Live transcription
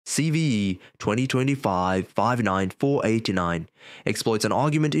CVE 2025-59489 exploits an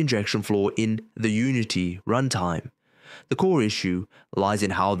argument injection flaw in the Unity Runtime. The core issue lies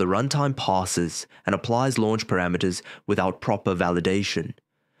in how the runtime parses and applies launch parameters without proper validation.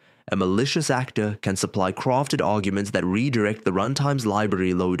 A malicious actor can supply crafted arguments that redirect the runtime's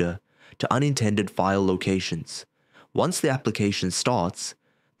library loader to unintended file locations. Once the application starts,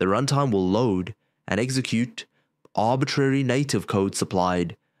 the runtime will load and execute arbitrary native code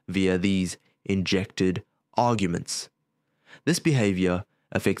supplied via these injected arguments. This behavior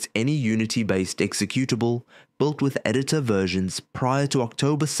affects any Unity-based executable built with editor versions prior to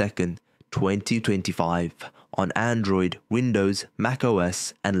October 2nd, 2025 on Android, Windows,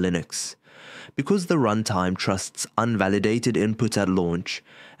 macOS, and Linux. Because the runtime trusts unvalidated input at launch,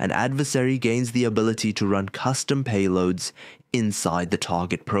 an adversary gains the ability to run custom payloads inside the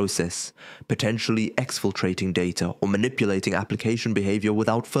target process, potentially exfiltrating data or manipulating application behavior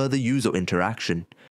without further user interaction.